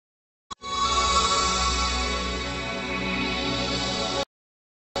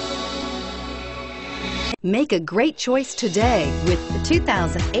Make a great choice today with the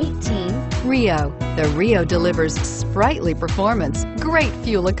 2018 Rio. The Rio delivers sprightly performance, great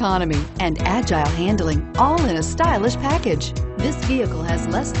fuel economy, and agile handling, all in a stylish package. This vehicle has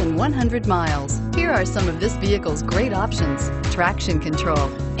less than 100 miles. Here are some of this vehicle's great options: traction control,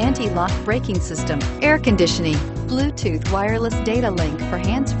 anti-lock braking system, air conditioning, Bluetooth wireless data link for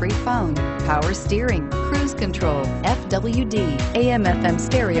hands-free phone, power steering, cruise control, FWD, AM/FM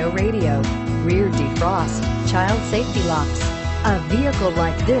stereo radio, rear defrost, child safety locks. A vehicle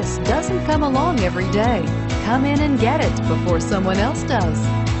like this doesn't come along every day. Come in and get it before someone else does.